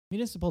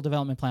Municipal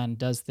development plan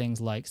does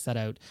things like set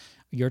out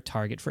your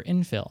target for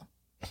infill.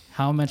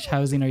 How much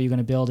housing are you going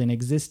to build in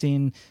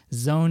existing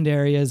zoned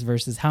areas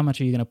versus how much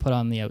are you going to put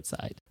on the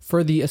outside?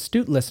 For the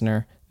astute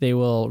listener, they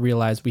will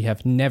realize we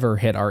have never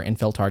hit our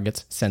infill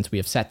targets since we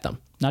have set them.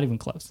 Not even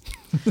close.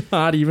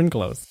 Not even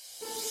close.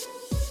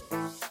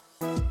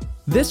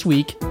 This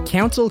week,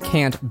 council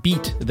can't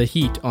beat the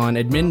heat on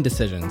admin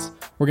decisions.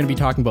 We're going to be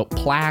talking about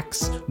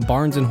plaques,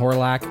 Barnes and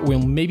Horlack. We'll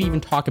maybe even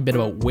talk a bit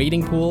about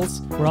wading pools.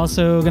 We're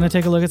also going to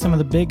take a look at some of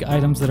the big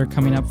items that are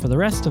coming up for the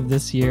rest of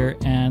this year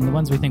and the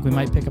ones we think we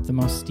might pick up the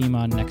most steam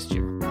on next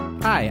year.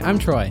 Hi, I'm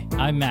Troy.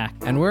 I'm Mac.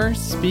 And we're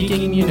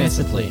Speaking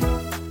Municipally.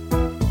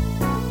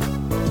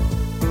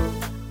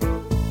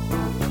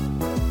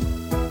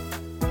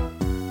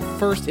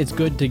 First, it's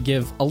good to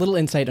give a little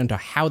insight into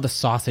how the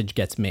sausage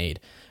gets made.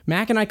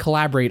 Mac and I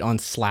collaborate on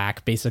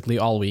Slack basically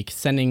all week,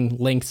 sending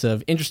links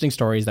of interesting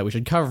stories that we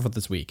should cover for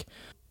this week.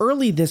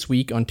 Early this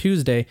week, on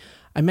Tuesday,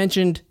 I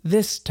mentioned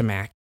this to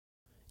Mac.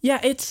 Yeah,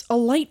 it's a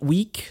light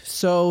week,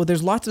 so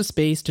there's lots of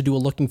space to do a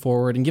looking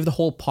forward and give the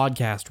whole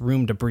podcast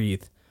room to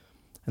breathe.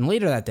 And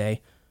later that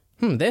day,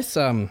 this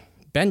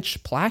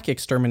bench plaque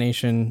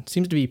extermination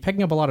seems to be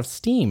picking up a lot of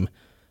steam.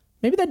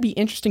 Maybe that'd be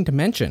interesting to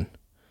mention.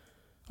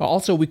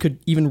 Also, we could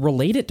even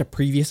relate it to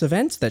previous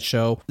events that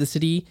show the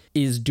city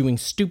is doing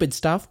stupid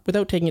stuff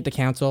without taking it to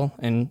council,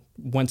 and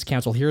once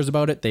council hears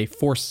about it, they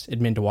force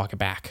admin to walk it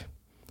back.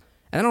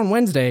 And then on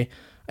Wednesday,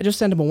 I just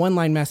sent him a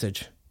one-line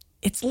message.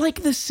 It's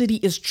like the city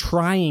is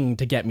trying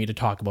to get me to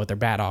talk about their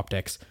bad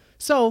optics.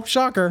 So,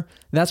 shocker,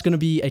 that's going to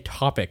be a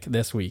topic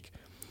this week.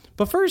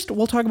 But first,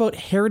 we'll talk about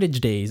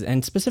Heritage Days,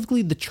 and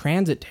specifically the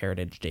Transit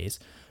Heritage Days.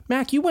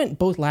 Mac, you went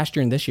both last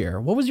year and this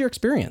year. What was your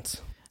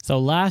experience? So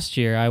last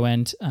year I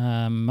went,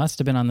 must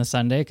have been on the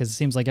Sunday because it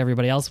seems like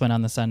everybody else went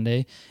on the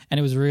Sunday, and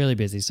it was really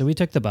busy. So we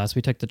took the bus,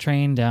 we took the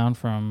train down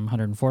from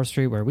 104th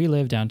Street where we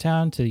live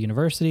downtown to the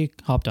university,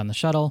 hopped on the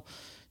shuttle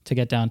to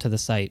get down to the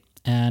site.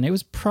 And it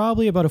was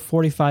probably about a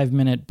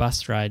 45-minute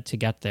bus ride to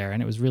get there,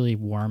 and it was really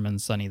warm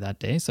and sunny that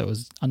day, so it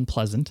was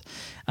unpleasant.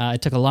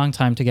 It took a long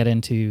time to get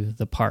into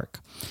the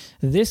park.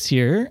 This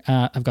year,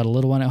 I've got a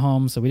little one at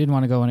home, so we didn't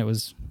want to go when it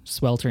was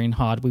sweltering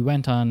hot. We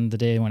went on the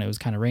day when it was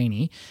kind of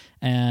rainy,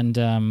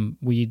 and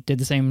we did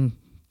the same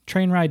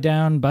train ride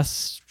down,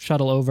 bus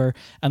shuttle over,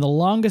 and the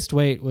longest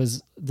wait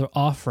was the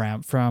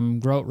off-ramp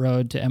from Grote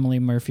Road to Emily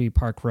Murphy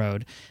Park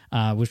Road,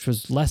 which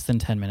was less than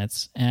 10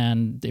 minutes,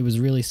 and it was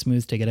really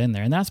smooth to get in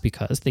there, and that's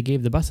because they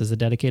gave the buses a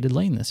dedicated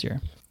lane this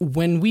year.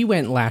 When we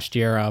went last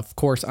year, of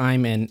course,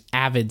 I'm an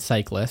avid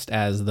cyclist,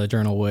 as the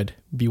journal would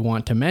be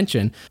wont to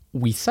mention.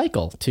 We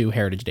cycle to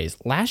Heritage Days.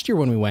 Last year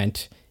when we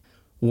went,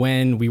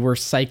 when we were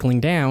cycling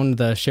down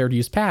the shared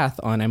use path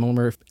on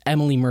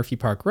Emily Murphy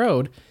Park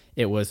Road,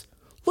 it was,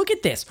 look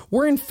at this.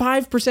 We're in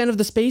 5% of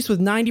the space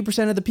with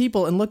 90% of the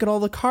people, and look at all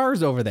the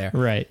cars over there.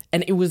 Right.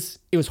 And it was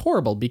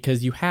horrible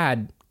because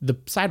the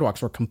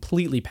sidewalks were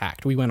completely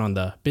packed. We went on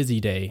the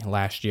busy day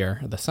last year,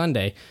 the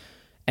Sunday,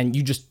 and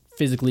you just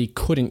physically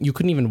couldn't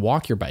even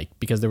walk your bike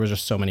because there was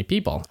just so many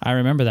people. I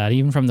remember that.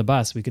 Even from the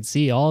bus, we could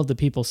see all of the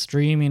people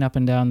streaming up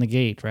and down the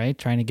gate, right?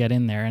 Trying to get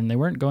in there, and they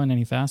weren't going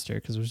any faster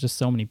because there was just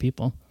so many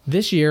people.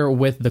 This year,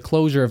 with the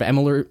closure of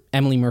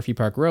Emily Murphy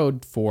Park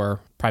Road for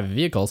private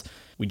vehicles,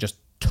 we just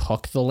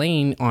took the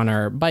lane on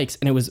our bikes,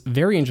 and it was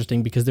very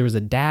interesting because there was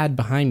a dad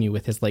behind me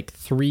with his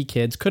 3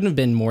 kids, couldn't have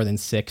been more than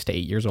 6 to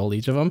 8 years old,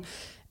 each of them,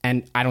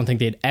 and I don't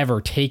think they'd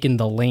ever taken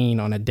the lane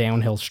on a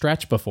downhill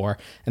stretch before,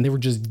 and they were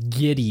just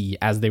giddy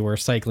as they were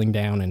cycling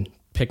down and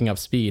picking up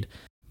speed.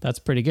 That's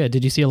pretty good.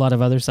 Did you see a lot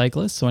of other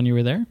cyclists when you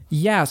were there?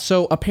 Yeah,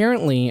 so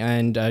apparently,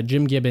 and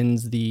Jim Gibbon,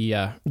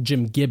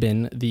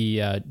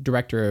 the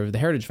director of the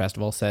Heritage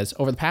Festival, says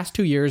over the past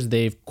 2 years,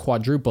 they've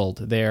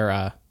quadrupled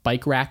their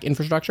bike rack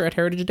infrastructure at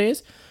Heritage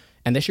Days,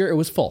 and this year it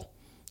was full.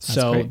 That's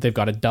so great. They've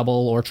got to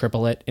double or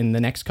triple it in the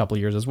next couple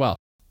years as well.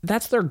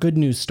 That's their good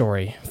news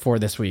story for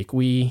this week.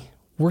 We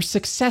were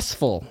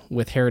successful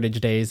with Heritage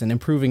Days and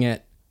improving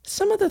it.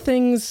 Some of the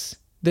things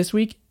this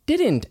week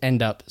didn't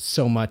end up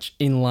so much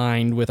in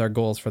line with our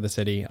goals for the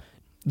city.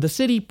 The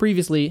city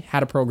previously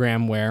had a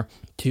program where,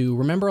 to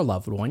remember a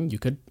loved one, you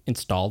could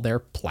install their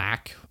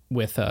plaque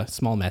with a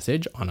small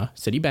message on a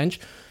city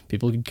bench.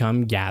 People could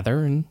come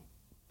gather and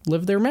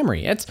live their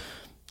memory. It's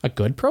a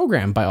good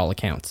program by all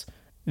accounts.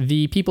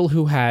 The people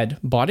who had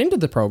bought into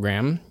the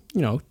program,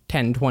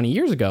 10, 20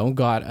 years ago,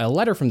 got a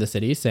letter from the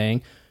city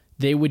saying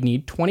they would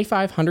need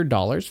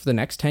 $2,500 for the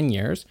next 10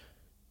 years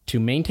to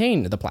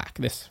maintain the plaque.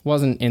 This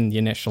wasn't in the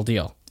initial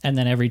deal. And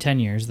then every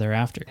 10 years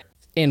thereafter.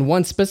 In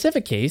one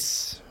specific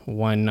case,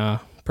 one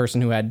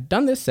person who had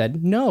done this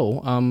said,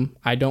 no,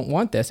 I don't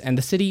want this. And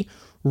the city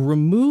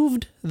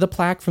removed the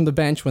plaque from the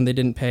bench when they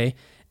didn't pay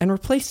and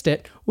replaced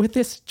it with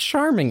this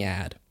charming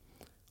ad.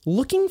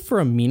 Looking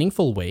for a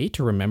meaningful way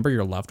to remember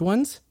your loved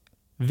ones?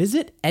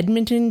 Visit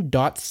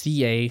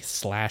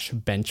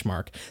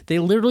edmonton.ca/benchmark. They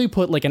literally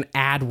put an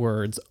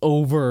AdWords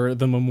over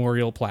the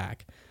memorial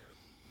plaque.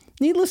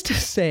 Needless to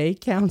say,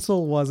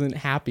 council wasn't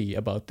happy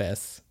about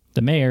this.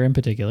 The mayor in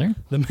particular.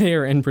 The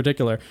mayor in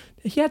particular.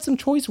 He had some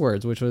choice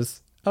words, which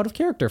was out of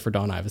character for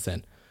Don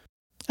Iveson.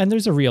 And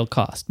there's a real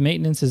cost.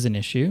 Maintenance is an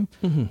issue.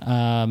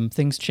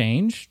 Things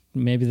change.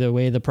 Maybe the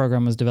way the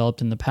program was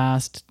developed in the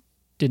past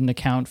didn't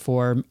account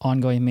for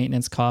ongoing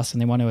maintenance costs,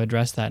 and they want to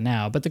address that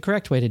now. But the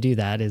correct way to do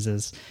that is,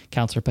 as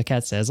Councillor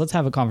Paquette says, let's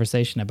have a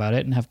conversation about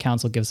it and have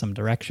council give some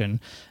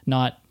direction,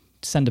 not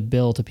send a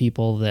bill to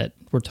people that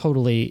were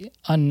totally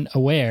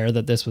unaware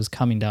that this was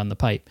coming down the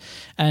pipe.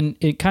 And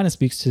it kind of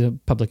speaks to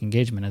public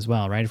engagement as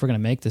well, right? If we're going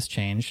to make this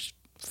change,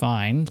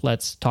 fine,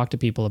 let's talk to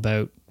people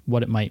about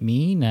what it might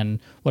mean and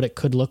what it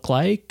could look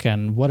like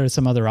and what are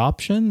some other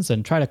options,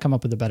 and try to come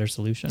up with a better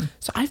solution.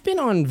 So I've been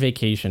on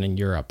vacation in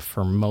Europe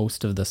for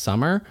most of the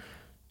summer.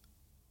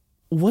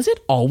 Was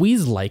it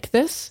always like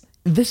this?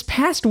 This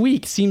past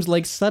week seems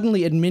like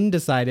suddenly admin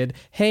decided,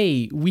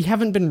 hey, we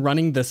haven't been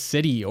running the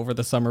city over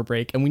the summer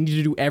break and we need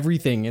to do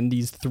everything in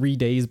these 3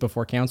 days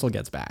before council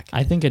gets back.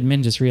 I think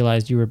admin just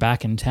realized you were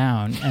back in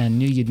town and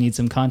knew you'd need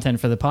some content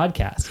for the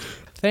podcast.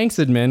 Thanks,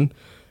 admin.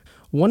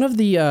 One of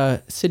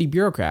the city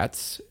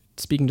bureaucrats,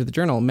 speaking to the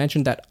Journal,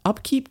 mentioned that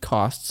upkeep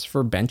costs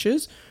for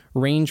benches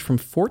range from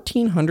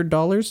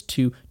 $1,400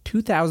 to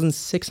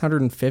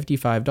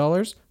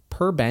 $2,655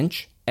 per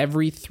bench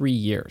every 3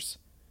 years.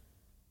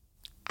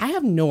 I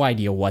have no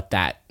idea what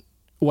that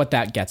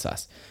gets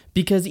us,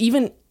 because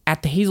even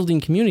at the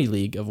Hazeldean Community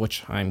League, of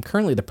which I'm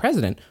currently the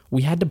president,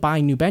 we had to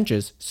buy new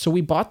benches, so we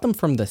bought them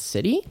from the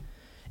city,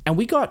 and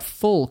we got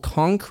full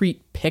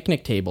concrete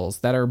picnic tables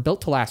that are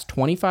built to last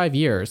 25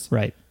 years.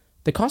 Right.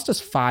 They cost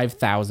us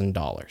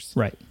 $5,000.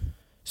 Right.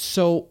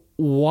 So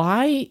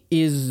why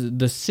is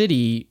the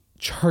city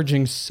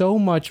charging so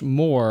much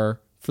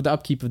more for the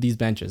upkeep of these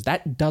benches?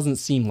 That doesn't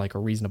seem like a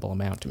reasonable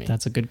amount to me.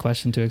 That's a good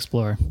question to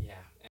explore. Yeah.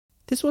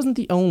 This wasn't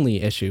the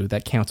only issue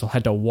that council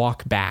had to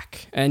walk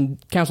back, and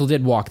council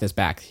did walk this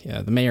back.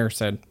 The mayor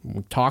said,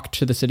 we talked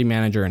to the city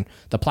manager and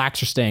the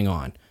plaques are staying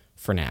on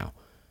for now.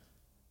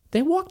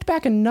 They walked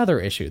back another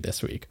issue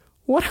this week.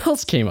 What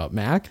else came up,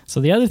 Mac?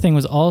 So the other thing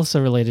was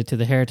also related to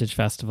the Heritage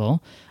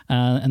Festival,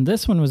 and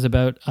this one was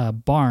about a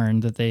barn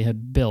that they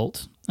had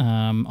built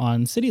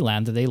on city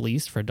land that they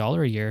leased for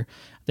 $1 a year.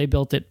 They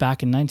built it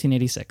back in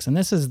 1986, and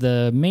this is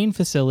the main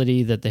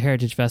facility that the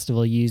Heritage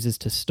Festival uses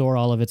to store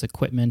all of its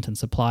equipment and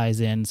supplies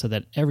in, so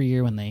that every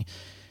year when they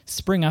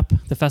spring up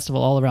the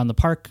festival all around the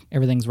park,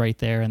 everything's right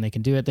there and they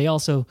can do it. They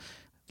also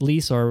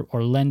lease or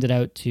lend it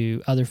out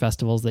to other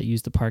festivals that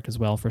use the park as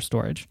well for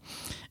storage.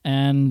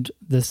 And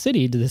the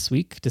city this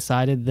week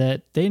decided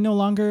that they no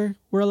longer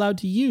were allowed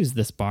to use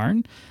this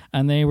barn,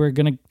 and they were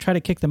going to try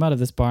to kick them out of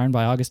this barn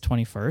by August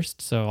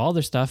 21st. So all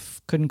their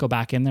stuff couldn't go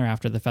back in there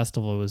after the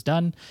festival was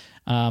done.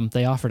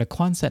 They offered a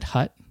Quonset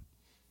hut,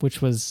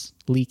 which was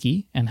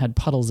leaky and had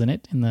puddles in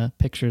it in the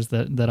pictures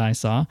that I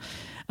saw.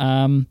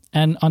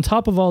 And on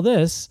top of all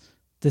this,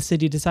 the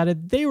city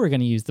decided they were going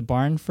to use the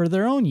barn for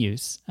their own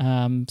use,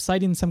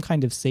 citing some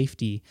kind of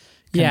safety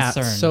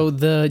concern. Yeah, so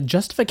the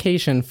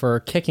justification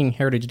for kicking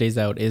Heritage Days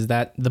out is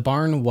that the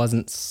barn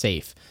wasn't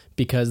safe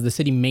because the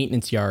city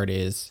maintenance yard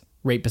is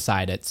right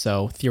beside it,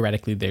 so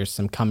theoretically there's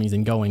some comings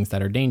and goings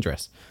that are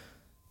dangerous.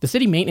 The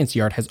city maintenance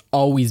yard has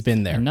always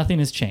been there. And nothing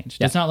has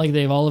changed. Yeah. It's not like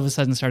they've all of a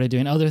sudden started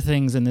doing other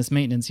things in this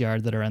maintenance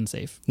yard that are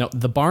unsafe. No,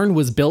 the barn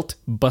was built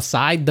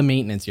beside the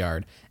maintenance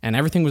yard, and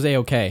everything was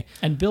A-okay.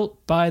 And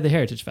built by the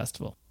Heritage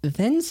Festival.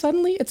 Then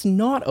suddenly it's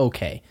not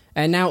okay.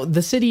 And now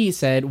the city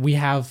said we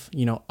have,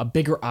 a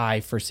bigger eye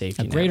for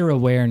safety now. A greater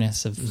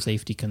awareness of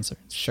safety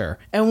concerns. Sure.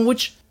 And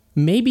which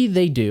maybe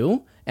they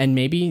do, and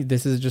maybe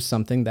this is just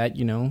something that,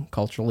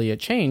 culturally it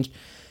changed.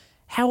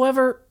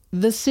 However,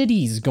 the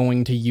city's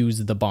going to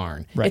use the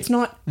barn. Right. It's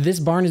not,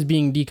 this barn is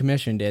being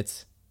decommissioned.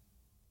 It's,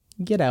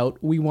 get out,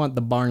 we want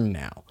the barn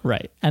now.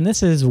 Right. And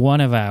this is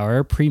one of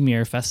our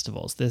premier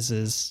festivals.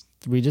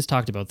 We just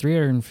talked about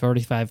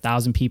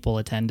 345,000 people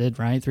attended,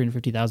 right?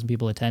 350,000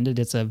 people attended.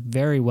 It's a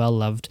very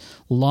well-loved,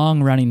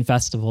 long-running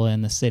festival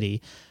in the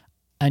city.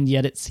 And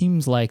yet it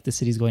seems like the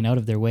city's going out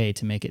of their way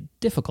to make it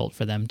difficult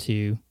for them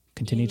to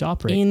continue to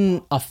operate.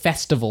 In a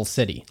festival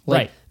city.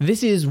 Right.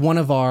 This is one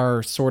of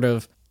our sort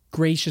of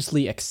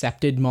graciously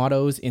accepted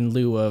mottos in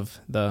lieu of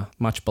the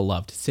much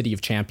beloved City of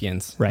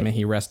Champions. Right. May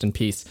he rest in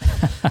peace.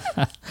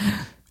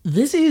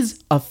 This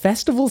is a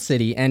festival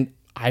city, and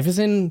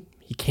Iveson,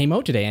 he came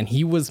out today and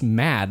he was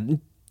mad.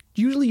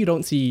 Usually you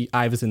don't see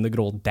Iveson, the good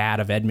old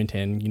dad of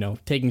Edmonton,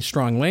 taking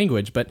strong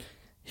language, but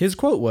his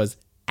quote was,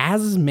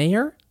 "As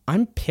mayor,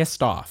 I'm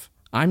pissed off.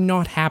 I'm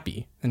not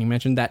happy." And he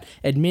mentioned that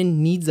admin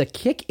needs a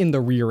kick in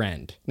the rear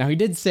end. Now he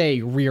did say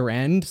rear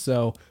end,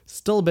 so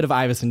still a bit of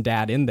Iveson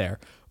dad in there,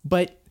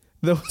 but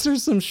those are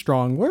some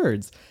strong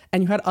words.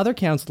 And you had other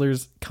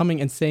councillors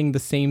coming and saying the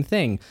same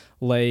thing.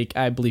 Like,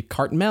 I believe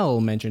Cartmel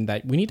mentioned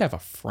that we need to have a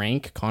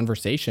frank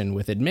conversation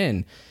with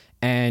admin.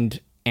 And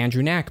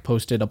Andrew Knack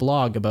posted a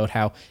blog about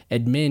how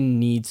admin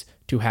needs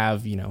to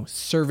have,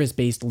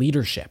 service-based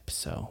leadership.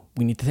 So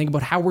we need to think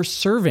about how we're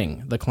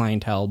serving the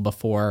clientele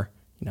before,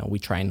 we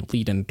try and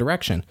lead in a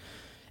direction.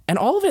 And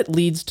all of it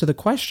leads to the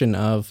question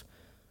of,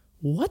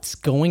 what's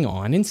going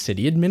on in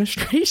city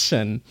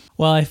administration?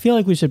 Well, I feel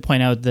like we should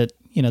point out that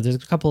there's a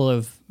couple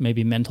of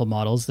maybe mental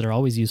models that are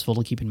always useful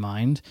to keep in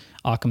mind.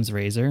 Occam's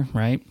razor,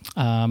 right?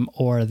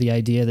 Or the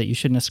idea that you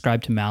shouldn't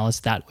ascribe to malice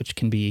that which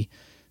can be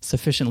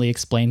sufficiently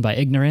explained by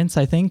ignorance,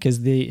 I think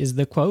is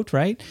the quote,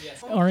 right?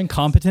 Yes. Or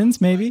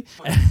incompetence, maybe.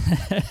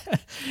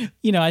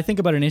 I think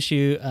about an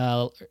issue,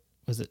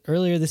 was it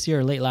earlier this year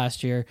or late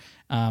last year,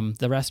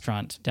 the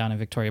restaurant down in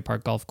Victoria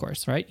Park Golf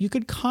Course, right? You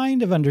could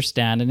kind of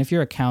understand, and if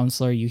you're a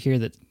counselor, you hear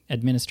that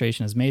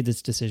administration has made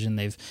this decision.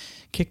 They've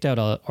kicked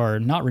out or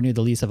not renewed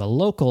the lease of a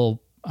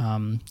local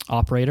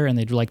operator, and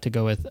they'd like to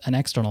go with an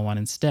external one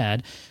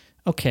instead.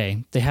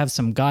 Okay, they have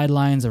some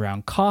guidelines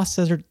around costs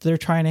that they're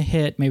trying to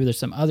hit. Maybe there's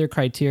some other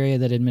criteria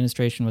that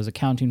administration was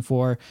accounting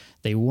for.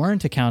 They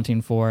weren't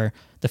accounting for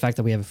the fact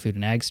that we have a food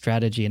and ag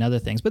strategy and other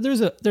things. But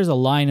there's a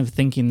line of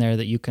thinking there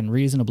that you can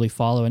reasonably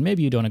follow, and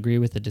maybe you don't agree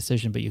with the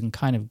decision, but you can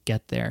kind of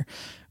get there.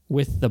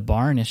 With the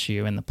barn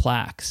issue and the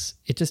plaques,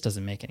 it just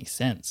doesn't make any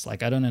sense.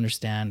 Like, I don't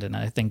understand, and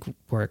I think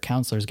where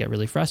counselors get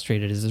really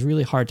frustrated is it's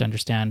really hard to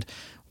understand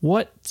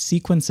what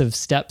sequence of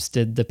steps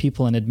did the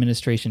people in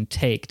administration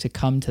take to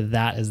come to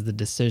that as the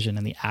decision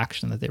and the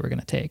action that they were going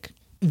to take.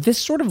 This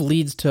sort of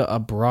leads to a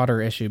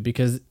broader issue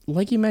because,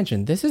 like you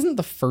mentioned, this isn't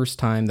the first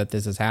time that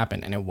this has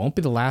happened, and it won't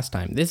be the last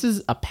time. This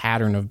is a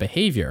pattern of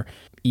behavior.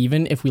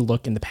 Even if we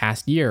look in the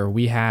past year,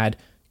 we had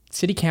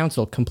City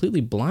Council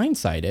completely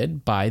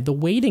blindsided by the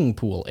wading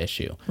pool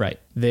issue. Right.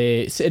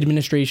 The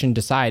administration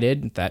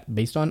decided that,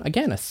 based on,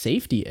 again, a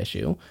safety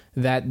issue,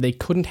 that they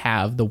couldn't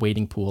have the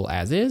wading pool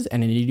as is,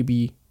 and it needed to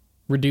be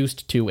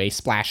reduced to a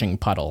splashing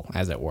puddle,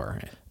 as it were.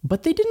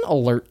 But they didn't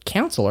alert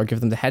council or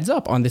give them the heads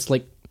up on this,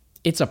 like,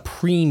 it's a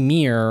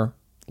premier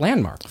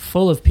landmark.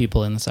 Full of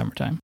people in the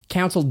summertime.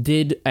 Council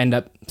did end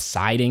up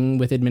siding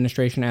with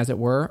administration, as it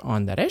were,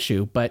 on that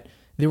issue, but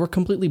they were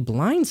completely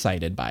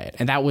blindsided by it.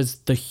 And that was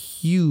the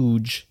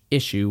huge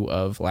issue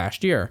of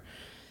last year.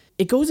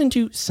 It goes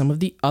into some of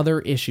the other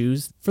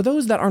issues. For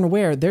those that aren't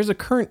aware, there's a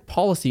current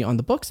policy on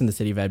the books in the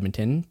city of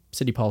Edmonton,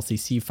 City Policy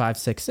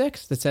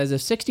C566, that says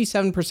if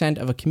 67%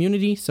 of a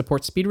community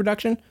supports speed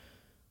reduction,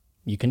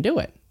 you can do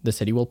it. The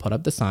city will put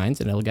up the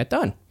signs and it'll get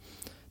done.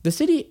 The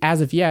city,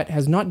 as of yet,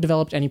 has not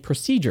developed any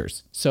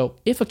procedures. So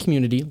if a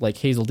community like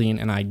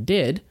Hazeldean and I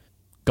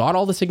got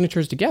all the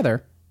signatures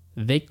together,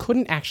 they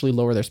couldn't actually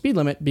lower their speed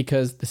limit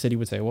because the city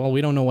would say, well,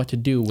 we don't know what to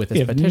do with this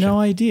petition. We have no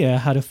idea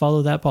how to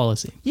follow that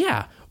policy.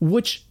 Yeah,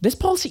 which this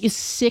policy is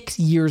 6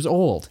 years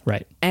old.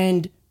 Right.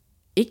 And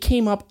it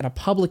came up at a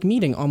public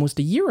meeting almost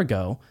a year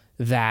ago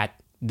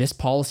that this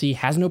policy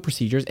has no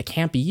procedures, it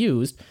can't be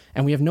used,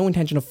 and we have no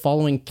intention of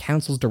following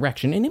council's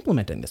direction in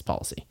implementing this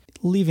policy.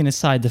 Leaving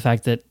aside the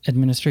fact that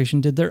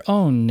administration did their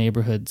own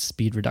neighborhood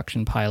speed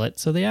reduction pilot,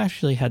 so they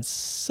actually had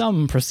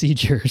some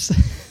procedures.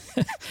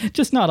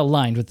 Just not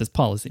aligned with this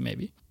policy,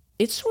 maybe.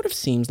 It sort of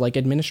seems like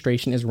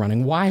administration is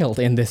running wild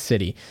in this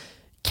city.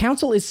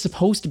 Council is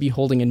supposed to be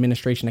holding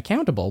administration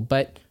accountable,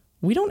 but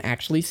we don't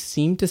actually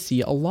seem to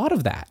see a lot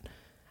of that.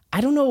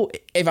 I don't know,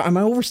 am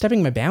I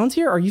overstepping my bounds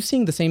here? Are you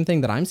seeing the same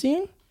thing that I'm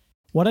seeing?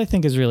 What I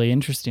think is really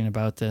interesting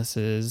about this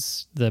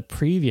is the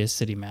previous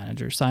city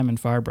manager, Simon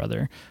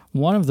Farbrother.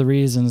 One of the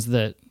reasons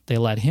that they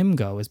let him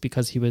go is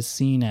because he was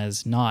seen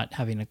as not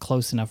having a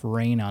close enough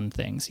rein on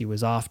things. He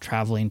was off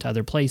traveling to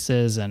other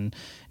places and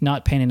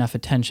not paying enough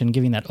attention,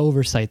 giving that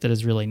oversight that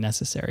is really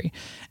necessary.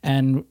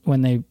 And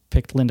when they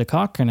picked Linda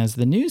Cochran as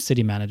the new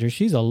city manager,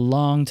 she's a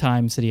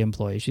long-time city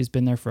employee. She's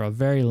been there for a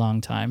very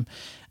long time.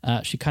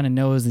 She kind of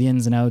knows the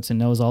ins and outs and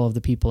knows all of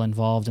the people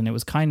involved. And it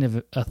was kind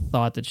of a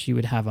thought that she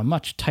would have a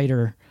much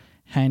tighter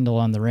handle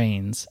on the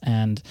reins.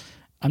 And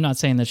I'm not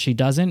saying that she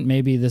doesn't.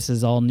 Maybe this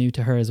is all new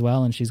to her as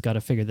well, and she's got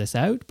to figure this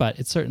out. But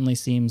it certainly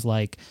seems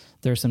like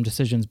there are some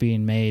decisions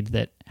being made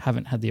that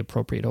haven't had the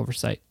appropriate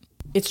oversight.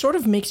 It sort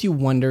of makes you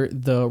wonder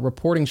the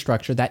reporting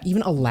structure that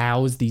even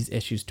allows these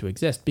issues to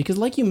exist. Because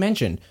like you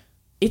mentioned,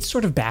 it's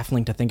sort of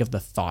baffling to think of the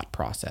thought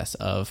process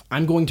of,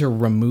 I'm going to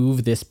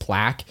remove this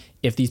plaque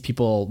if these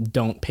people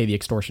don't pay the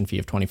extortion fee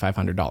of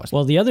 $2,500.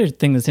 Well, the other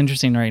thing that's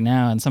interesting right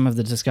now, and some of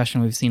the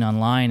discussion we've seen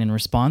online in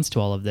response to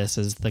all of this,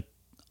 is the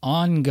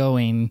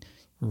ongoing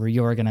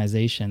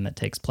reorganization that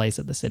takes place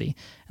at the city.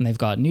 And they've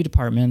got new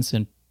departments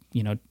and,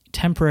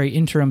 temporary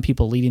interim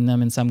people leading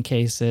them in some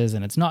cases,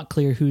 and it's not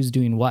clear who's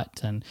doing what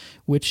and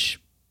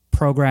which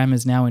program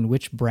is now in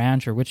which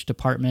branch or which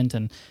department.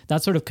 And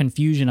that sort of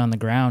confusion on the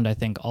ground, I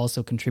think,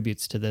 also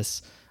contributes to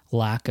this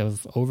lack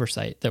of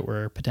oversight that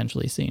we're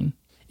potentially seeing.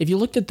 If you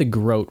looked at the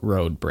Grote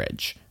Road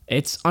Bridge,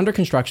 it's under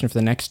construction for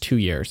the next 2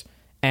 years.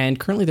 And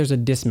currently there's a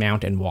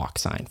dismount and walk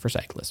sign for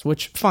cyclists,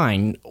 which,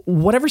 fine.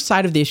 Whatever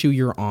side of the issue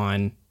you're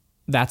on,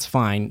 that's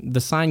fine. The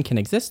sign can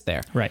exist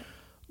there. Right.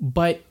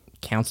 But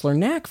Councillor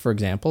Knack, for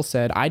example,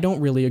 said, I don't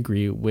really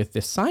agree with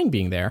this sign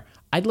being there.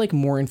 I'd like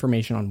more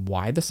information on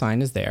why the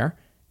sign is there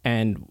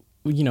and,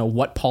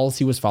 what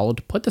policy was followed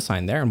to put the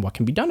sign there and what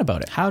can be done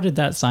about it. How did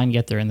that sign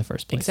get there in the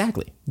first place?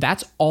 Exactly.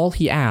 That's all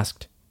he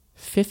asked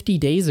 50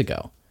 days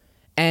ago.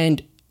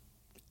 And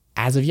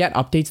as of yet,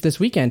 updates this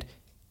weekend,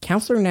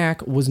 Councillor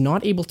Knack was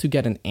not able to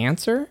get an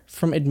answer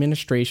from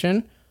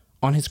administration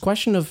on his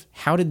question of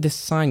how did this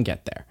sign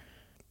get there.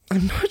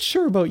 I'm not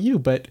sure about you,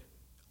 but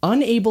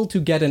unable to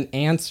get an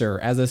answer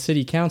as a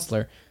city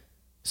councilor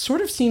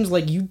sort of seems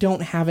like you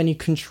don't have any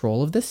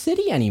control of the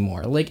city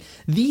anymore. Like,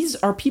 these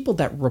are people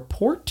that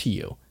report to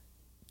you.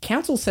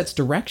 Council sets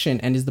direction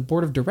and is the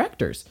board of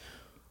directors.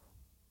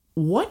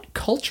 What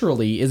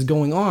culturally is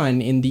going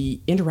on in the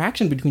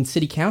interaction between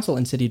city council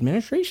and city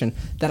administration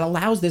that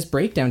allows this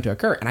breakdown to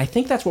occur? And I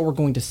think that's what we're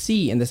going to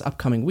see in this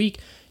upcoming week.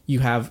 You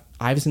have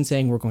Iveson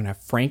saying we're going to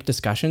have frank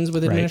discussions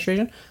with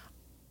administration. Right.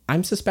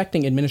 I'm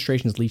suspecting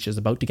administration's leash is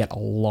about to get a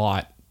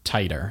lot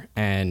tighter,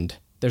 and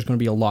there's going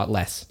to be a lot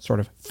less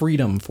sort of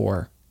freedom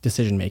for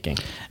decision making.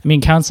 I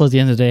mean, council at the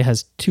end of the day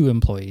has two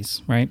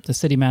employees, right? The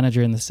city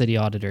manager and the city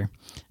auditor.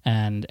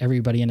 And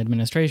everybody in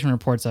administration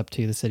reports up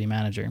to the city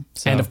manager.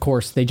 So, and of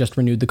course, they just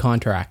renewed the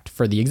contract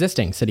for the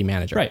existing city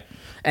manager. Right.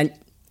 And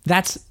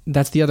that's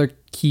the other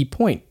key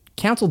point.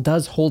 Council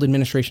does hold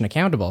administration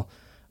accountable,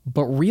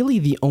 but really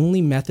the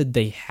only method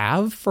they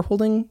have for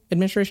holding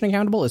administration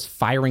accountable is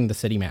firing the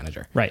city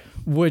manager. Right.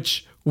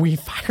 Which we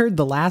fired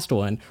the last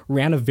one,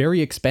 ran a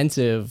very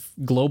expensive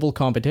global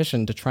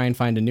competition to try and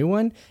find a new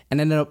one, and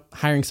ended up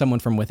hiring someone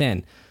from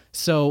within.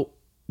 So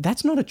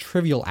that's not a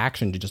trivial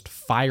action to just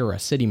fire a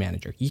city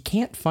manager. You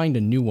can't find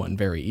a new one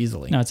very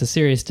easily. No, it's a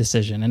serious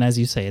decision. And as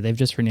you say, they've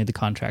just renewed the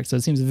contract. So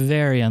it seems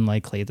very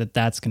unlikely that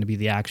that's going to be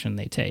the action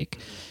they take.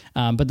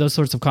 But those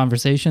sorts of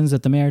conversations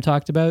that the mayor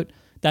talked about,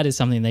 that is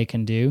something they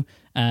can do.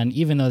 And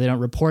even though they don't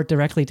report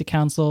directly to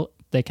council,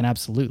 they can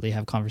absolutely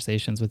have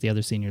conversations with the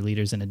other senior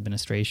leaders in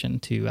administration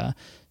to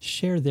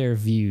share their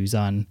views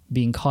on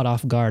being caught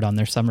off guard on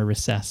their summer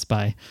recess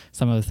by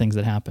some of the things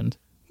that happened.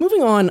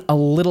 Moving on a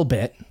little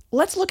bit,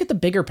 let's look at the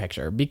bigger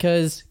picture,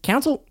 because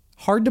council,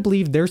 hard to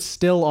believe they're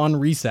still on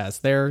recess.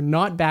 They're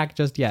not back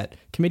just yet.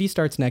 Committee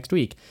starts next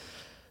week.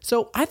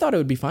 So I thought it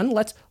would be fun.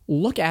 Let's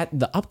look at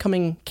the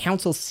upcoming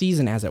council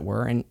season, as it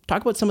were, and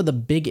talk about some of the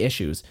big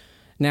issues.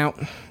 Now,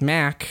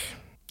 Mac,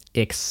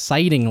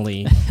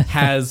 excitingly,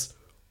 has...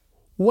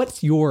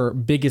 What's your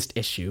biggest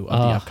issue of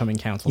the upcoming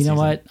council season? You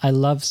know what? I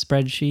love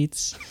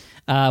spreadsheets.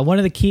 One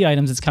of the key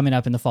items that's coming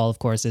up in the fall, of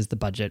course, is the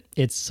budget.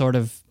 It's sort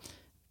of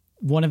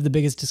one of the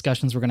biggest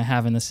discussions we're going to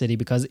have in the city,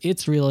 because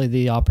it's really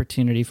the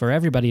opportunity for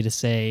everybody to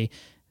say,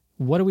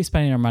 what are we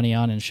spending our money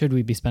on, and should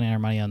we be spending our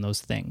money on those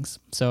things?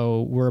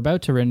 So we're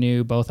about to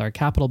renew both our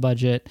capital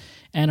budget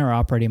and our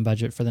operating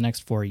budget for the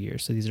next 4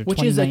 years. So these are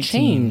which is a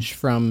change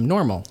from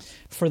normal.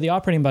 For the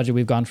operating budget,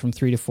 we've gone from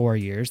 3 to 4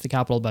 years. The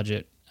capital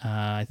budget,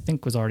 I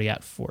think, was already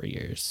at 4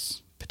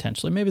 years,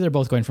 potentially. Maybe they're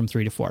both going from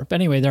 3 to 4. But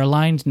anyway, they're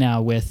aligned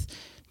now with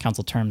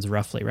council terms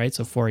roughly, right?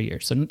 So 4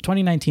 years. So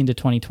 2019 to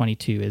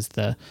 2022 is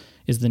the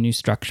new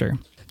structure.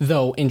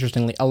 Though,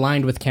 interestingly,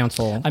 aligned with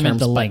council terms. I meant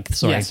the length,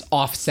 sorry. Yes,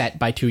 offset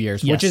by 2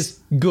 years, yes. Which is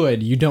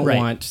good. You don't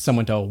want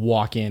someone to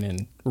walk in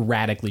and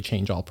radically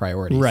change all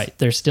priorities. Right.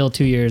 There's still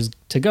 2 years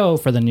to go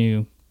for the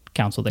new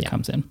council that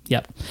comes in.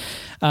 Yep.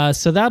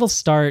 So that'll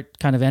start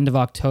kind of end of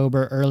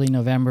October, early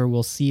November.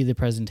 We'll see the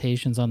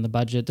presentations on the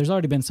budget. There's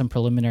already been some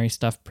preliminary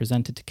stuff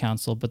presented to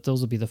council, but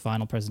those will be the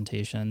final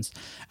presentations.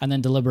 And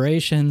then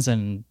deliberations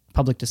and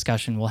public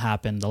discussion will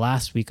happen the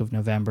last week of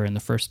November and the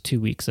first 2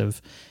 weeks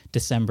of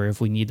December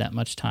if we need that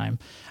much time.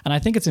 And I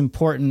think it's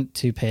important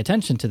to pay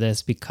attention to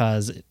this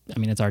because, I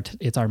mean,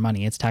 it's our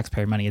money, it's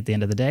taxpayer money at the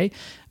end of the day.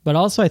 But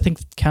also I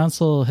think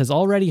council has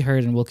already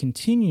heard and will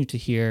continue to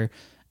hear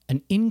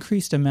an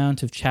increased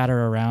amount of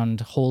chatter around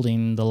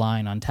holding the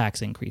line on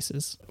tax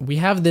increases. We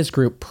have this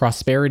group,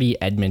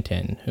 Prosperity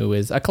Edmonton, who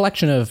is a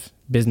collection of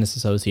business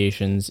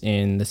associations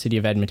in the city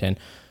of Edmonton.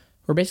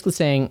 We're basically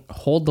saying,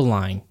 hold the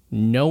line,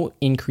 no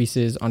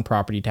increases on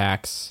property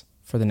tax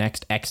for the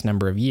next X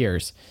number of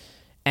years.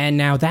 And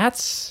now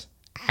that's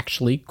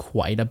actually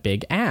quite a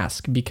big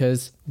ask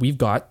because we've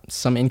got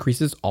some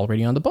increases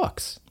already on the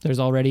books. There's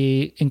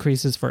already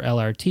increases for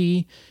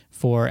LRT,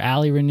 for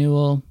alley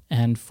renewal,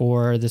 and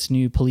for this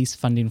new police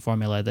funding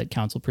formula that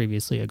council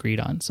previously agreed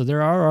on. So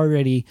there are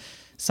already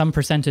some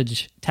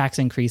percentage tax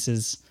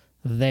increases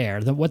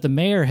there. What the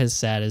mayor has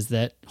said is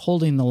that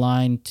holding the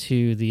line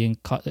to the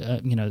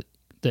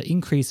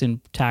increase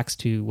in tax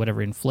to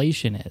whatever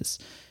inflation is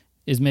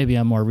maybe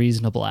a more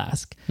reasonable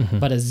ask. Mm-hmm.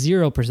 But a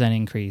 0%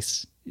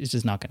 increase is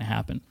just not going to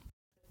happen.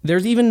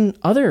 There's even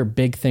other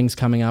big things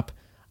coming up,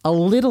 a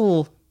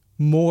little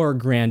more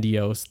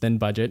grandiose than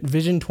budget.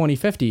 Vision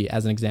 2050,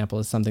 as an example,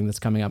 is something that's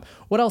coming up.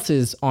 What else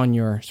is on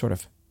your sort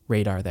of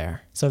radar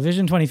there? So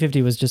Vision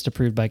 2050 was just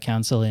approved by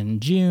council in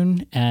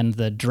June, and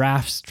the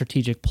draft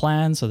strategic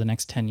plan, so the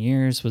next 10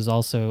 years, was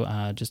also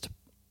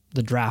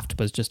the draft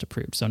was just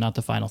approved. So not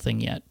the final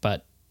thing yet,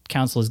 but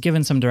council has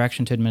given some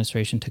direction to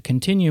administration to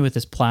continue with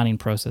this planning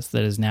process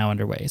that is now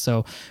underway.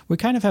 So we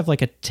kind of have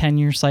like a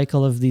 10-year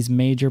cycle of these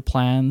major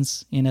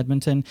plans in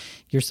Edmonton.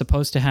 You're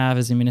supposed to have,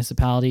 as a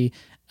municipality,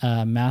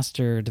 a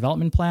master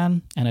development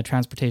plan and a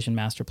transportation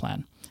master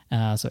plan.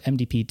 So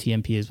MDP,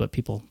 TMP is what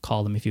people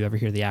call them if you ever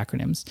hear the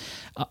acronyms.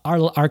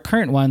 Our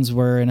current ones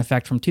were in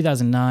effect from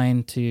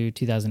 2009 to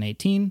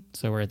 2018.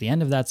 So we're at the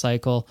end of that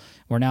cycle.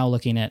 We're now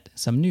looking at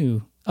some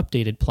new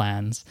updated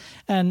plans.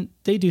 And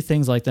they do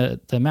things like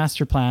the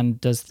master plan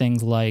does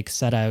things like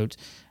set out,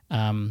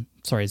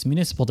 it's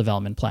municipal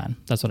development plan.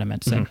 That's what I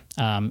meant to say.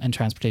 And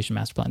transportation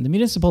master plan. The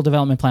municipal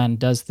development plan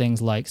does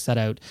things like set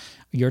out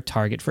your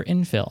target for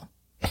infill.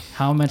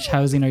 How much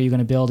housing are you going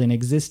to build in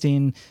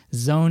existing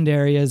zoned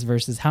areas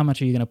versus how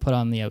much are you going to put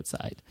on the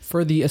outside?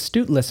 For the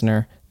astute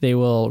listener, they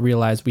will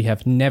realize we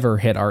have never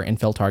hit our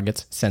infill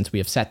targets since we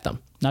have set them.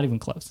 Not even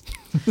close.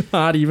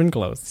 Not even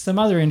close. Some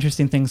other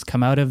interesting things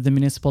come out of the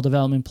municipal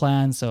development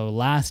plan. So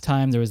last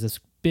time there was this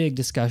big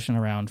discussion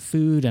around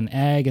food and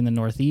ag in the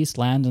Northeast,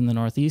 land in the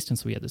Northeast. And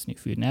so we had this new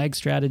food and ag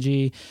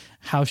strategy.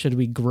 How should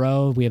we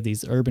grow? We have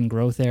these urban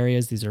growth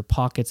areas. These are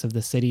pockets of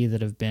the city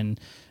that have been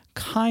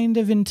kind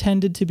of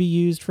intended to be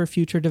used for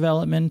future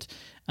development.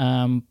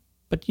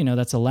 But,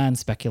 that's a land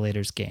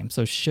speculator's game.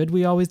 So should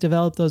we always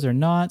develop those or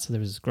not? So there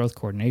was this growth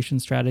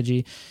coordination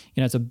strategy.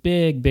 It's a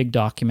big, big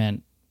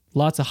document.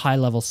 Lots of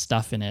high-level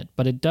stuff in it,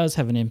 but it does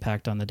have an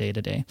impact on the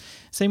day-to-day.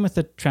 Same with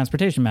the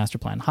transportation master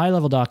plan.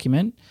 High-level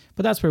document,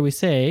 but that's where we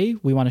say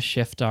we want to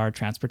shift our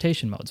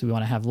transportation modes. We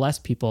want to have less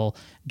people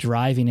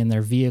driving in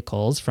their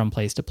vehicles from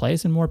place to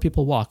place and more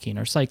people walking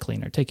or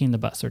cycling or taking the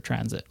bus or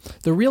transit.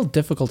 The real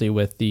difficulty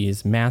with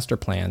these master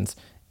plans,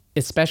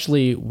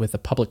 especially with the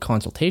public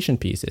consultation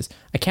pieces,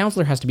 a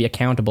councillor has to be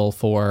accountable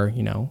for,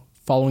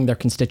 following their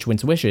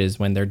constituents' wishes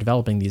when they're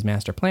developing these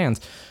master plans.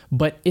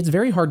 But it's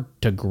very hard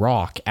to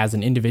grok as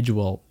an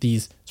individual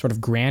these sort of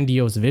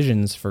grandiose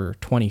visions for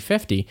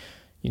 2050.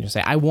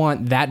 Say, I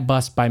want that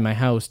bus by my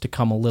house to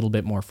come a little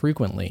bit more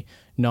frequently,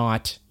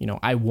 not,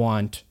 I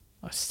want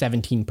a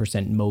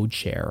 17% mode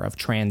share of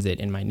transit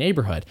in my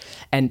neighborhood.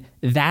 And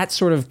that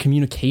sort of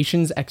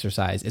communications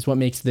exercise is what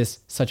makes this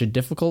such a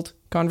difficult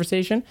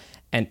conversation.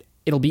 And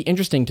it'll be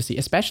interesting to see,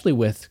 especially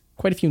with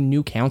quite a few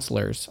new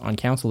councillors on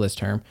council this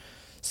term,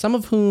 some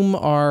of whom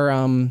are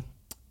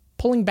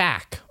pulling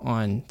back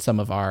on some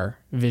of our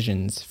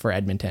visions for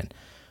Edmonton.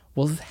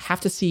 We'll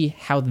have to see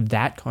how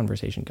that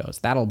conversation goes.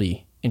 That'll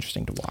be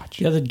interesting to watch.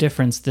 The other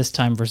difference this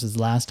time versus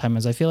last time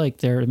is I feel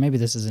like maybe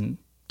this isn't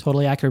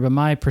totally accurate, but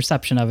my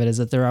perception of it is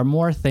that there are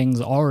more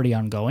things already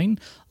ongoing,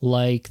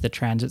 like the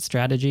transit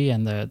strategy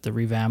and the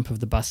revamp of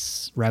the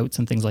bus routes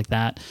and things like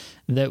that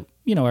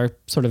are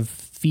sort of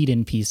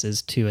feed-in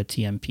pieces to a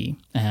TMP.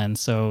 And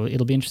so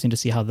it'll be interesting to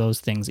see how those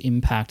things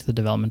impact the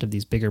development of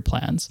these bigger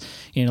plans.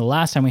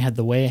 Last time we had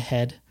the way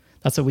ahead.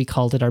 That's what we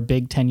called it, our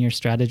big 10-year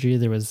strategy.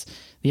 There was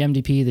the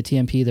MDP, the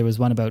TMP, there was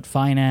one about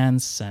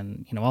finance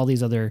and, all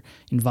these other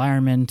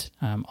environment,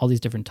 all these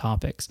different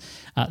topics.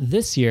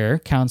 This year,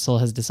 council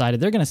has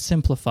decided they're going to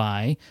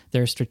simplify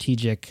their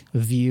strategic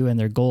view and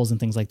their goals and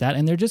things like that.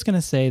 And they're just going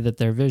to say that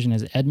their vision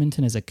is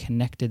Edmonton is a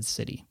connected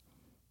city.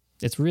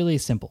 It's really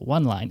simple.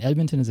 One line,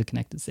 Edmonton is a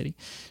connected city.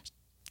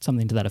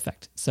 Something to that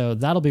effect. So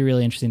that'll be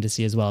really interesting to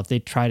see as well. If they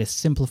try to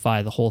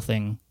simplify the whole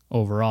thing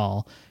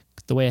overall,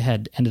 the way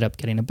ahead ended up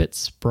getting a bit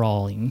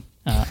sprawling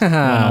when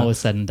all was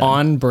said and done.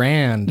 On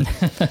brand.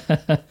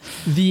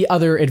 The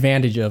other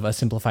advantage of a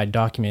simplified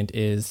document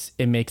is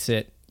it makes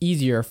it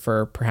easier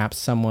for perhaps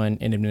someone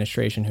in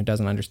administration who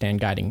doesn't understand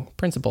guiding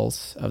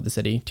principles of the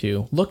city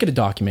to look at a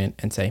document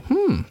and say,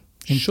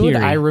 should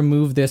I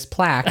remove this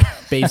plaque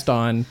based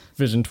on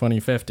Vision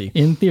 2050?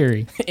 In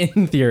theory.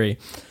 In theory.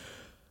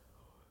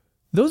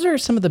 Those are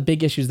some of the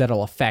big issues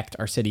that'll affect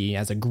our city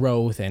as a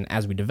growth and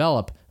as we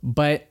develop.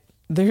 But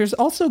there's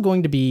also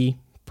going to be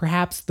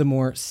perhaps the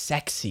more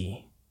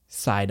sexy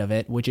side of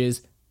it, which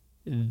is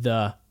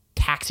the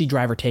taxi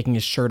driver taking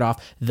his shirt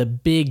off, the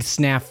big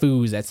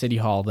snafus at City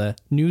Hall, the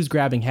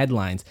news-grabbing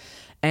headlines.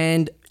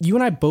 And you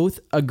and I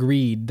both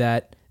agreed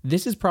that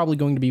this is probably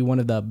going to be one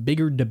of the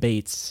bigger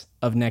debates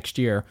of next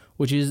year,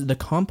 which is the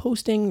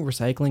composting,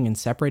 recycling, and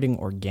separating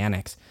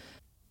organics.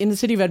 In the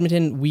city of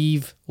Edmonton,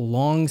 we've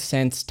long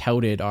since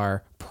touted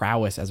our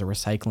prowess as a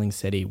recycling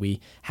city.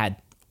 We had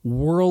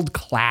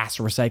world-class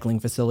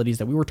recycling facilities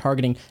that we were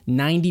targeting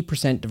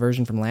 90%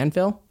 diversion from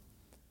landfill.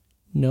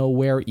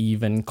 Nowhere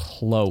even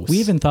close. We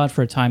even thought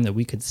for a time that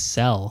we could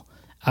sell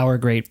our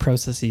great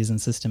processes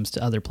and systems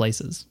to other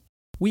places.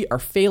 We are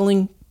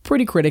failing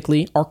pretty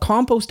critically. Our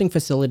composting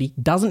facility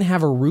doesn't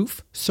have a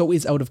roof, so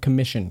is out of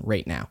commission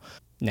right now.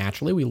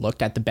 Naturally, we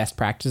looked at the best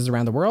practices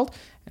around the world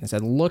and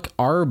said, look,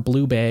 our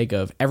blue bag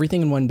of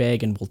everything in one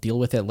bag and we'll deal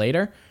with it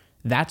later.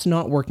 That's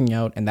not working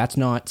out, and that's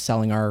not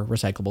selling our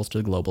recyclables to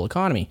the global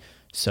economy.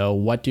 So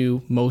what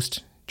do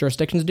most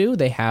jurisdictions do?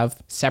 They have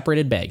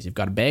separated bags. You've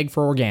got a bag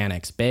for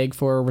organics, bag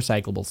for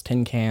recyclables,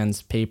 tin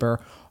cans,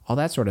 paper, all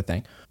that sort of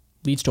thing.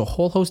 Leads to a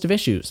whole host of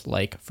issues.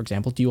 Like, for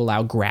example, do you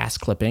allow grass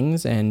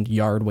clippings and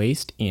yard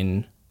waste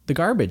in the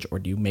garbage, or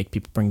do you make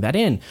people bring that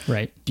in?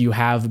 Right. Do you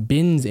have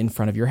bins in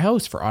front of your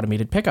house for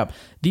automated pickup?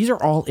 These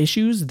are all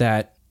issues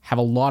that have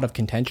a lot of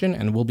contention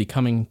and will be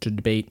coming to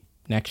debate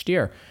next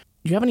year.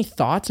 Do you have any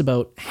thoughts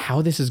about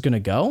how this is going to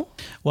go?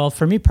 Well,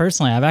 for me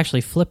personally, I've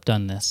actually flipped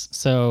on this.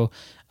 So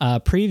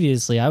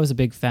previously, I was a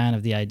big fan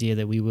of the idea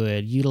that we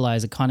would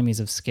utilize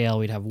economies of scale.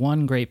 We'd have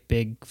one great,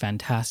 big,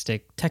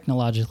 fantastic,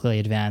 technologically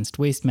advanced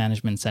waste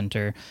management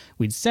center.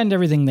 We'd send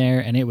everything there,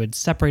 and it would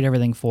separate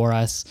everything for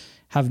us,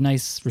 have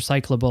nice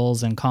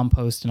recyclables and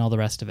compost and all the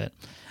rest of it.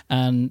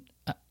 And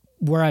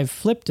where I've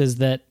flipped is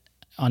that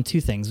on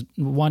two things.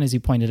 One, as you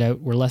pointed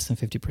out, we're less than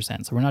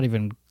 50%. So we're not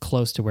even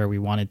close to where we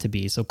wanted to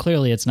be. So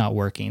clearly it's not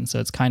working. So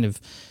it's kind of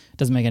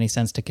doesn't make any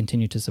sense to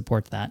continue to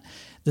support that.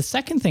 The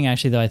second thing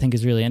actually, though, I think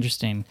is really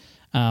interesting,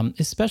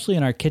 especially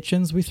in our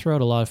kitchens, we throw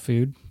out a lot of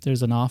food.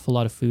 There's an awful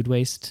lot of food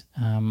waste.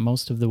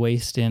 Most of the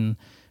waste in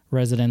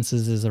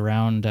residences is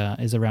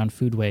around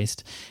food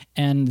waste.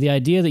 And the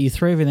idea that you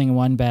throw everything in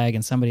one bag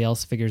and somebody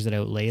else figures it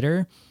out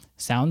later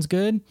sounds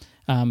good.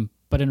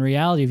 But in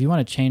reality, if you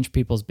want to change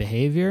people's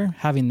behavior,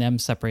 having them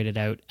separated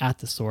out at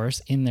the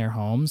source in their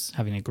homes,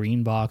 having a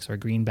green box or a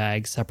green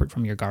bag separate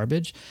from your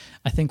garbage,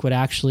 I think would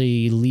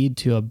actually lead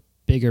to a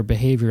bigger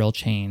behavioral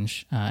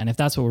change. And if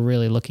that's what we're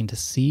really looking to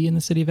see in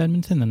the city of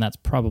Edmonton, then that's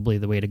probably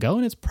the way to go.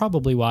 And it's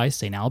probably why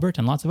St. Albert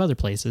and lots of other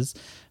places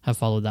have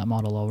followed that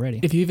model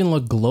already. If you even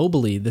look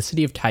globally, the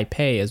city of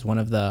Taipei is one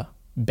of the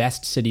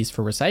best cities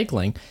for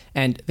recycling,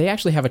 and they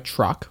actually have a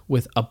truck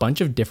with a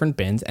bunch of different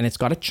bins, and it's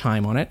got a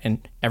chime on it,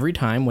 and every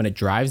time when it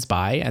drives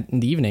by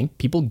in the evening,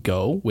 people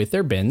go with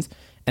their bins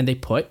and they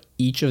put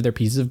each of their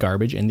pieces of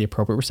garbage in the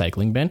appropriate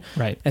recycling bin.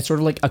 Right. It's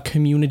sort of like a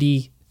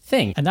community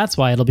thing. And that's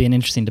why it'll be an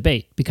interesting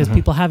debate, because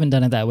people haven't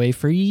done it that way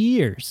for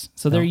years.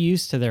 So they're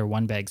used to their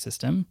one bag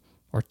system,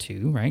 or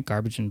two, right?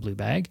 Garbage and blue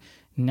bag.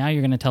 Now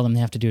you're going to tell them they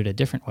have to do it a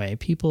different way.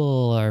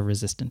 People are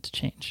resistant to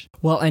change.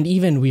 Well, and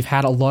even we've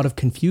had a lot of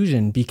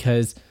confusion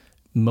because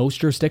most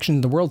jurisdictions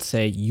in the world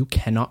say you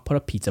cannot put a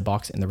pizza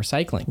box in the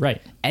recycling.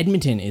 Right.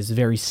 Edmonton is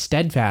very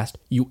steadfast.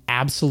 You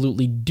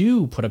absolutely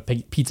do put a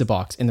pizza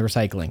box in the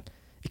recycling.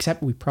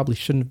 Except we probably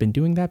shouldn't have been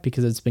doing that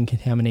because it's been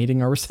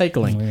contaminating our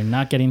recycling. We're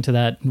not getting to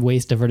that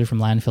waste diverted from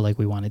landfill like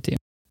we wanted to.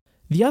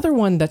 The other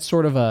one that's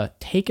sort of a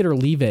take it or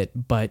leave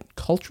it, but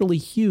culturally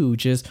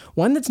huge, is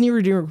one that's near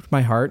and dear to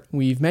my heart.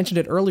 We've mentioned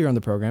it earlier on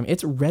the program.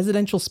 It's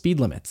residential speed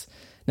limits.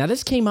 Now,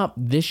 this came up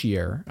this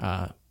year.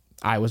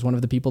 I was one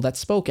of the people that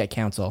spoke at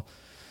council,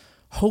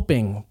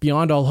 hoping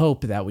beyond all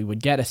hope that we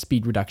would get a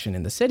speed reduction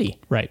in the city.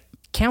 Right.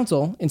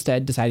 Council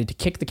instead decided to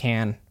kick the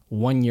can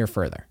 1 year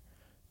further.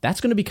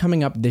 That's going to be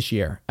coming up this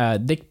year.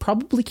 They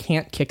probably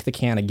can't kick the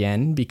can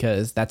again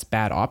because that's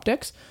bad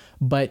optics,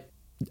 but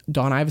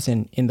Don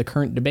Iveson in the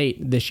current debate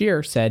this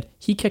year said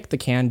he kicked the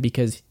can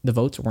because the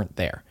votes weren't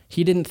there.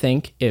 He didn't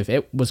think if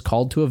it was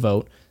called to a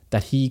vote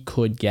that he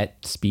could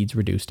get speeds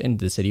reduced in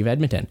the city of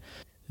Edmonton.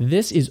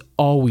 This is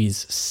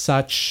always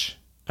such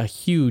a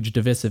huge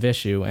divisive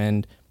issue.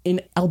 And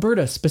in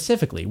Alberta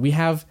specifically, we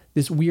have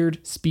this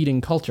weird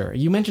speeding culture.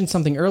 You mentioned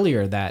something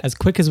earlier that as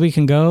quick as we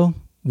can go,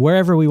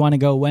 wherever we want to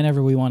go,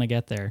 whenever we want to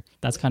get there.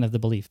 That's kind of the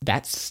belief.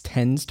 That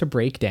tends to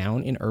break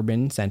down in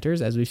urban centers,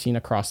 as we've seen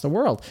across the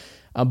world.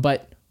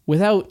 But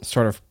without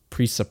sort of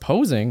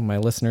presupposing my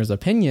listeners'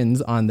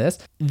 opinions on this,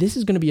 this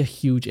is going to be a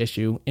huge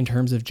issue in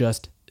terms of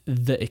just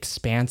the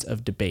expanse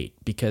of debate,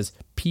 because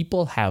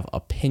people have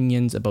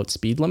opinions about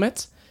speed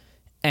limits,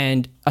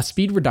 and a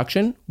speed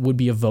reduction would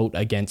be a vote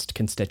against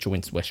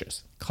constituents'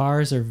 wishes.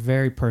 Cars are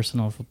very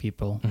personal for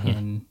people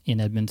in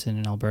Edmonton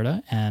and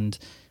Alberta, and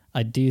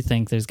I do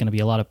think there's going to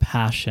be a lot of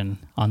passion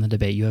on the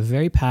debate. You have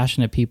very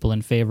passionate people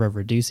in favor of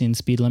reducing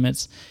speed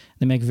limits.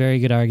 They make very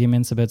good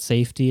arguments about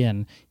safety,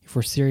 and if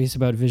we're serious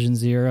about Vision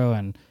Zero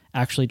and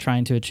actually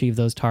trying to achieve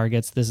those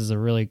targets, this is a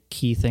really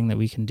key thing that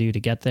we can do to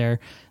get there.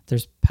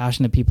 There's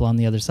passionate people on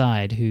the other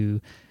side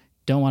who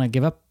don't want to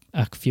give up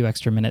a few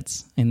extra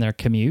minutes in their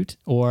commute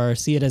or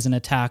see it as an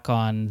attack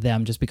on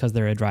them just because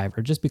they're a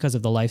driver, just because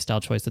of the lifestyle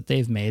choice that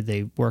they've made.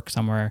 They work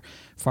somewhere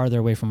farther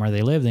away from where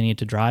they live. They need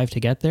to drive to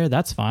get there.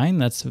 That's fine.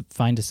 That's a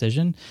fine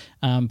decision.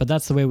 But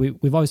that's the way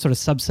we've always sort of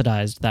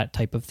subsidized that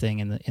type of thing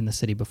in the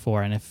city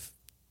before. And if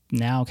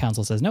now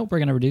council says, nope, we're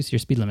going to reduce your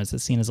speed limits,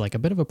 it's seen as like a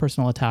bit of a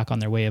personal attack on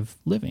their way of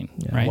living.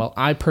 Yeah, right? Well,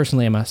 I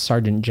personally am a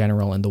sergeant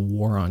general in the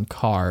war on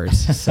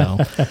cars. So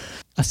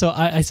So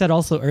I said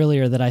also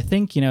earlier that I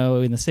think,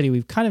 in the city,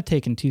 we've kind of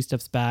taken 2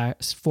 steps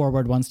back,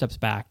 forward, 1 step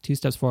back, 2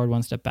 steps forward,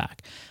 1 step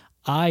back.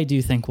 I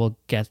do think we'll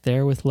get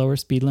there with lower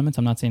speed limits.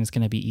 I'm not saying it's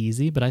going to be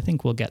easy, but I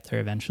think we'll get there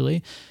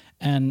eventually.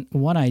 And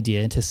one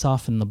idea to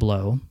soften the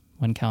blow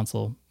when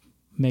council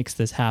makes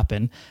this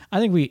happen, I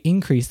think we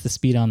increase the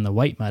speed on the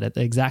white mud at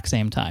the exact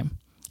same time.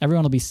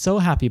 Everyone will be so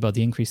happy about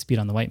the increased speed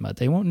on the white mud.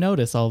 They won't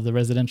notice all of the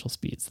residential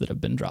speeds that have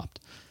been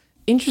dropped.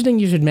 Interesting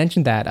you should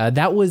mention that.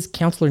 That was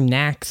Councillor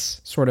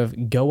Knack's sort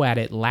of go at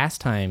it last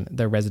time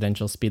the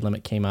residential speed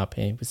limit came up.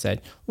 He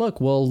said,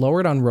 look, we'll lower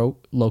it on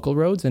local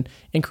roads and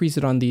increase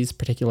it on these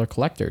particular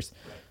collectors.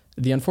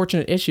 The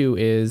unfortunate issue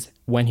is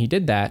when he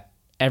did that,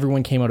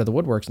 everyone came out of the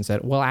woodworks and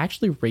said, well,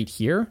 actually right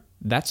here,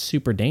 that's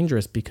super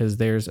dangerous because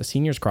there's a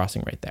seniors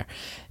crossing right there.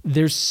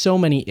 There's so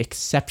many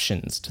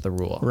exceptions to the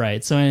rule.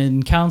 Right. So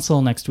in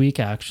council next week,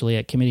 actually,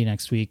 at committee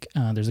next week,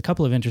 there's a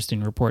couple of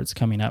interesting reports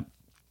coming up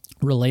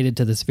related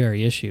to this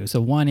very issue.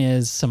 So one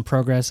is some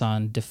progress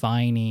on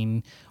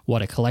defining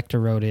what a collector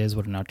road is,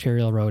 what an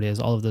arterial road is,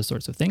 all of those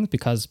sorts of things,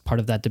 because part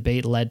of that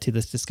debate led to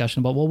this discussion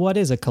about, well, what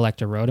is a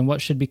collector road and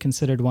what should be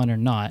considered one or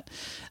not?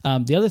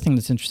 The other thing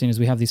that's interesting is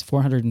we have these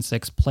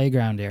 406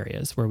 playground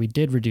areas where we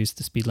did reduce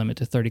the speed limit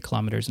to 30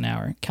 kilometers an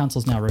hour.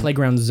 Council's now...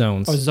 Playground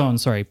zones.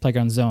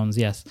 Playground zones,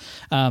 yes.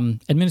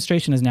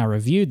 Administration has now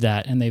reviewed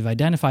that, and they've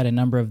identified a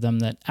number of them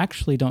that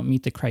actually don't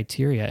meet the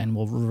criteria and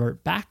will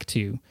revert back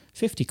to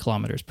 50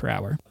 kilometers per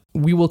hour.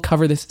 We will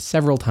cover this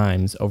several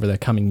times over the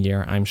coming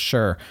year, I'm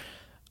sure.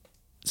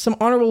 Some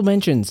honorable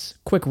mentions,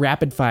 quick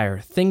rapid fire,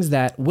 things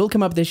that will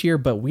come up this year,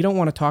 but we don't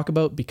want to talk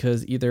about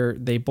because either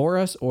they bore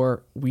us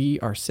or we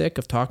are sick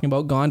of talking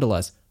about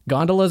gondolas.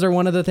 Gondolas are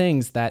one of the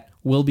things that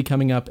will be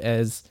coming up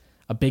as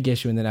a big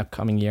issue in the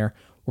upcoming year.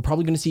 We're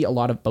probably going to see a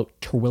lot about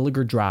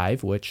Terwilliger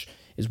Drive, which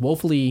is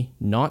woefully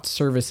not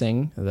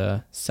servicing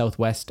the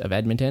southwest of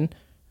Edmonton.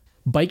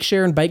 Bike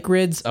share and bike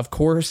grids, of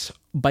course,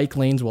 bike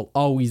lanes will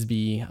always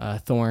be a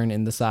thorn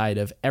in the side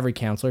of every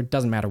councillor.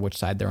 Doesn't matter which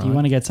side they're on. You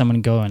want to get someone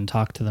to go and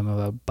talk to them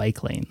about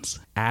bike lanes.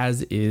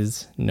 As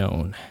is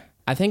known.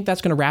 I think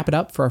that's going to wrap it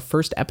up for our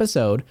first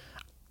episode.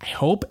 I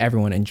hope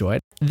everyone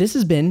enjoyed. This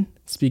has been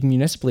Speaking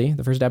Municipally,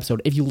 the first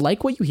episode. If you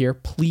like what you hear,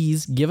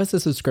 please give us a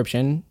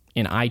subscription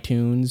in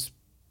iTunes,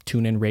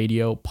 TuneIn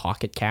Radio,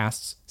 Pocket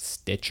Casts,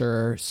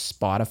 Stitcher,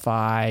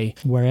 Spotify.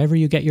 Wherever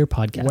you get your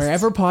podcasts.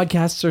 Wherever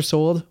podcasts are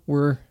sold,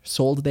 we're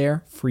sold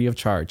there free of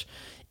charge.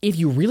 If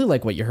you really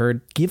like what you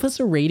heard, give us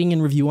a rating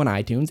and review on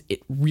iTunes.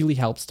 It really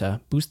helps to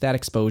boost that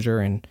exposure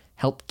and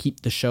help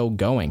keep the show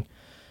going.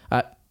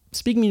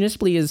 Speaking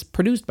Municipally is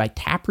produced by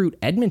Taproot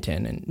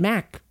Edmonton. And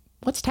Mac,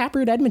 what's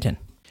Taproot Edmonton?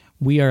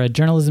 We are a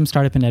journalism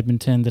startup in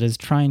Edmonton that is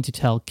trying to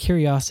tell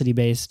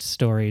curiosity-based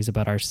stories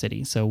about our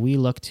city. So we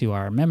look to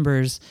our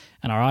members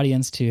and our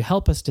audience to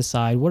help us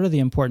decide what are the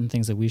important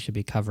things that we should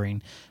be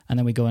covering. And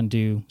then we go and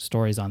do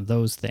stories on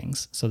those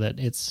things so that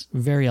it's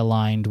very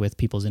aligned with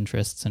people's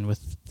interests and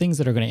with things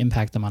that are going to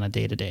impact them on a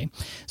day-to-day.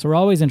 So we're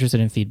always interested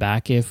in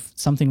feedback. If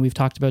something we've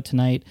talked about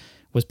tonight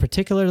was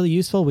particularly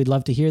useful, we'd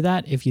love to hear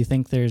that. If you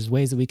think there's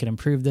ways that we can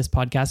improve this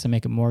podcast and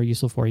make it more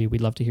useful for you,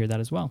 we'd love to hear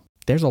that as well.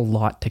 There's a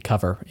lot to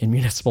cover in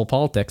municipal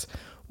politics,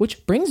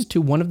 which brings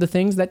to one of the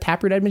things that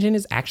Taproot Edmonton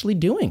is actually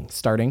doing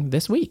starting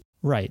this week.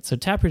 Right. So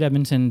Taproot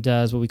Edmonton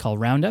does what we call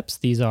roundups.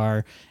 These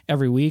are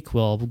every week.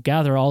 We'll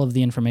gather all of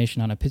the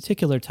information on a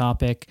particular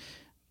topic,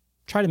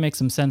 try to make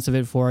some sense of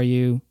it for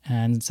you,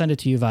 and send it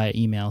to you via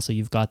email so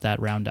you've got that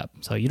roundup.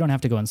 So you don't have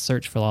to go and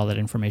search for all that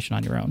information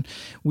on your own.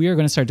 We are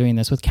going to start doing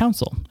this with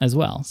council as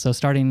well. So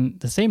starting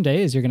the same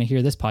day as you're going to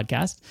hear this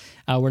podcast,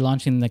 we're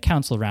launching the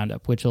council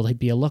roundup, which will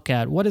be a look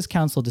at what has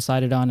council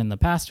decided on in the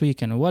past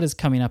week and what is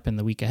coming up in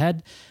the week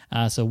ahead.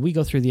 So we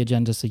go through the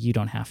agenda so you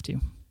don't have to.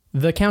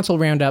 The council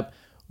roundup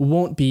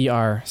won't be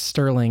our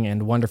sterling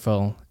and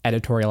wonderful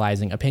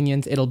editorializing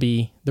opinions. It'll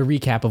be the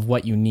recap of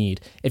what you need.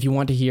 If you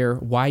want to hear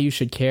why you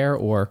should care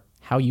or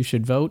how you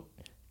should vote,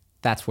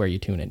 that's where you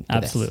tune in.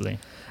 Absolutely.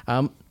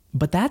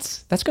 But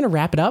that's going to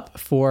wrap it up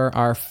for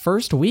our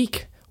first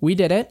week. We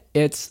did it.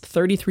 It's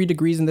 33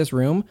 degrees in this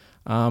room.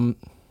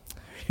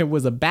 It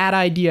was a bad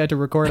idea to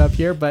record up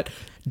here, but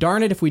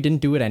darn it if we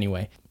didn't do it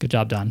anyway. Good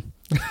job, Don.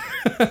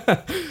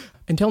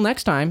 Until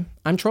next time,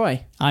 I'm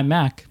Troy. I'm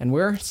Mac. And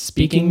we're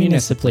Speaking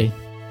Municipally.